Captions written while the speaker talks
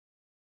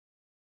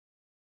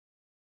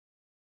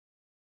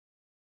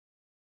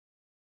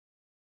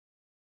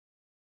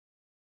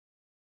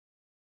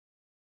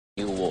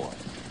new war.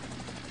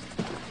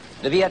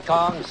 The Viet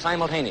Cong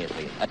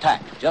simultaneously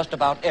attacked just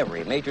about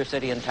every major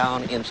city and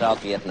town in South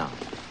Vietnam.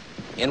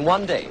 In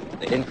one day,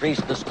 they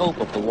increased the scope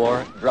of the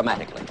war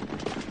dramatically.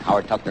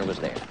 Howard Tuckner was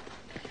there.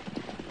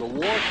 The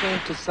war came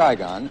to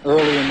Saigon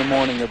early in the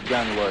morning of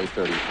January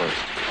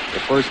 31st. The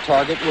first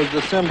target was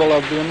the symbol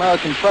of the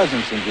American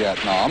presence in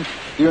Vietnam,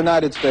 the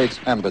United States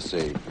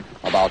Embassy.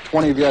 About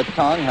 20 Viet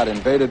Cong had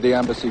invaded the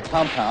embassy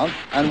compound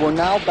and were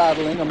now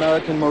battling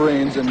American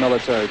Marines and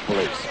military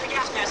police.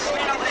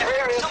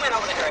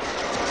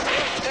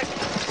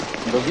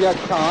 The Viet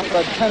Cong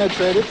had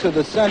penetrated to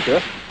the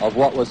center of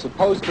what was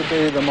supposed to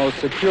be the most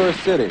secure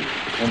city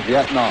in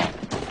Vietnam.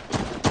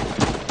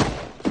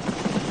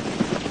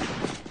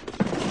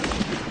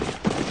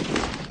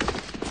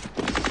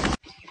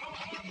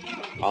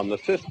 On the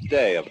fifth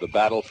day of the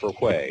battle for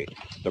Hue,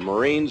 the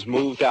Marines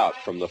moved out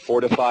from the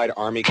fortified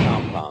Army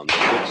compound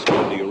that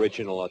withstood the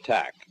original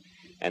attack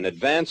and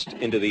advanced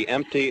into the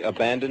empty,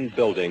 abandoned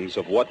buildings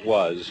of what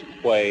was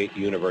Hue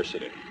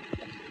University.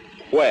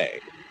 Hue,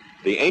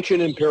 the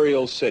ancient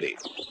imperial city.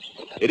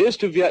 It is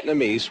to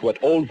Vietnamese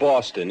what Old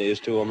Boston is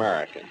to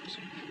Americans,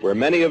 where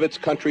many of its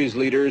country's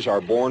leaders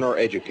are born or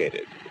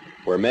educated,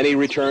 where many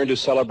returned to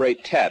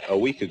celebrate Tet a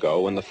week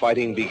ago when the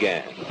fighting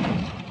began,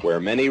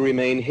 where many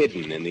remain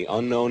hidden in the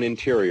unknown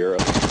interior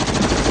of...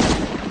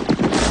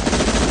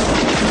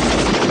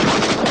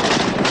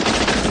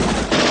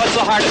 What's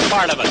the hardest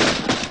part of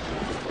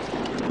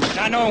it?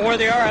 Not knowing where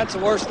they are, that's the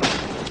worst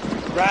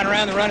thing. Riding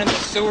around and running the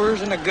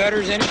sewers and the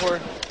gutters anywhere.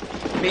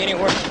 Be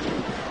anywhere.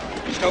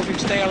 Just hope you can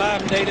stay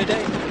alive from day to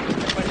day.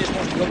 Everybody just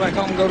wants to go back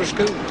home and go to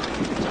school.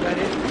 That's about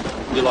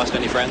it. You lost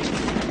any friends?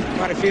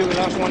 Quite a few. We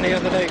lost one the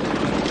other day.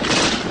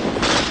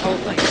 The whole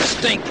thing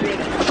stinks,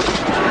 really.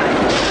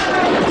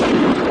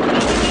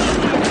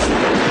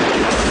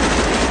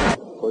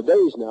 For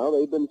days now,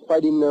 they've been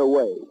fighting their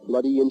way,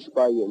 bloody inch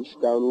by inch,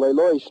 down Le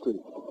Loi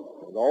Street.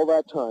 And all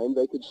that time,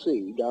 they could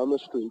see, down the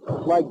street,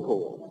 a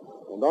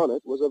flagpole, and on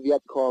it was a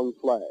Viet Cong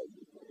flag.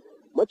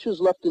 Much is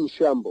left in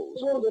shambles.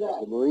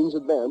 The Marines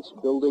advance,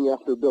 building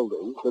after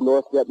building. The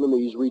North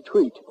Vietnamese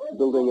retreat,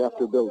 building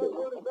after building,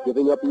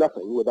 giving up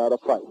nothing without a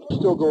fight.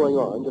 Still going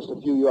on, just a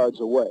few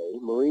yards away,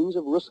 Marines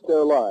have risked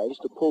their lives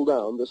to pull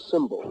down this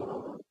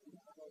symbol.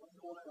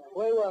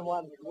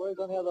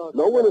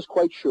 No one is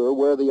quite sure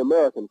where the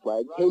American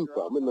flag came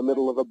from in the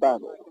middle of a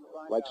battle.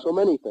 Like so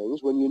many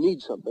things, when you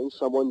need something,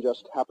 someone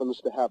just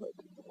happens to have it.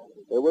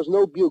 There was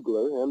no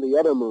bugler, and the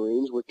other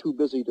Marines were too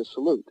busy to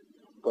salute.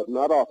 But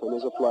not often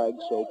is a flag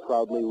so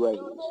proudly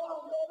raised.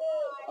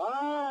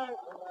 All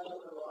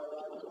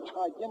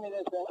right, give me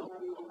this then.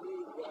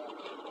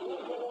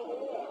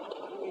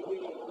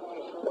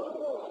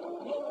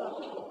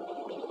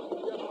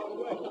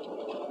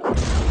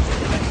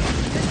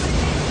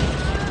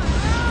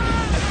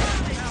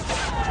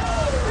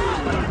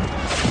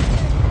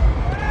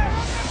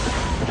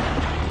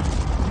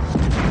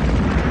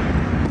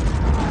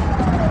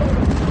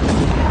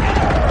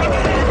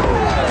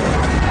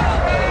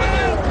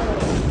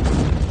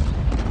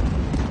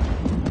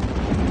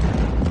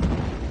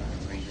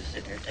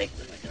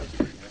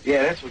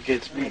 Yeah, that's what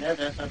gets me.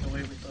 That's not the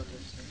way we thought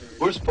this.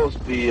 We're supposed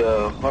to be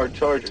hard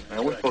chargers,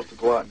 man. We're supposed to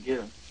go out and get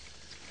them.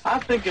 I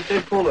think if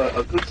they pull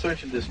a good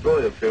search and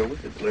destroy up here, we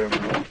could clear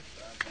them out.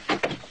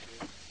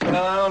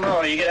 Well, I don't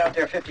know. You get out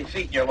there 50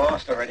 feet and you're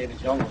lost already in the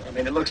jungle. I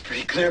mean, it looks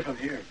pretty clear from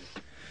here.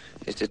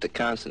 It's just a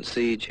constant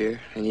siege here,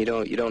 and you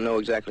don't know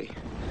exactly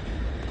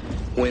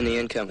when the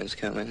incoming's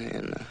coming,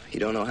 and you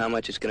don't know how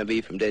much it's going to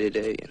be from day to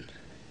day. And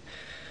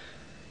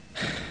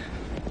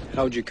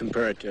how would you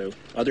compare it to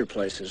other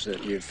places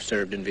that you've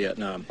served in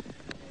Vietnam?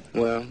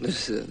 Well,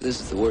 this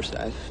is the worst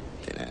I've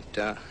been at.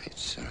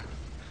 It's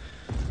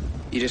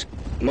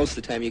most of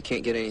the time you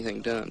can't get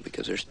anything done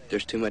because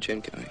there's too much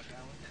incoming.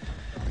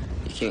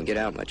 You can't get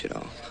out much at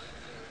all.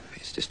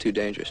 It's just too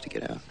dangerous to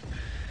get out.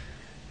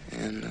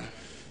 And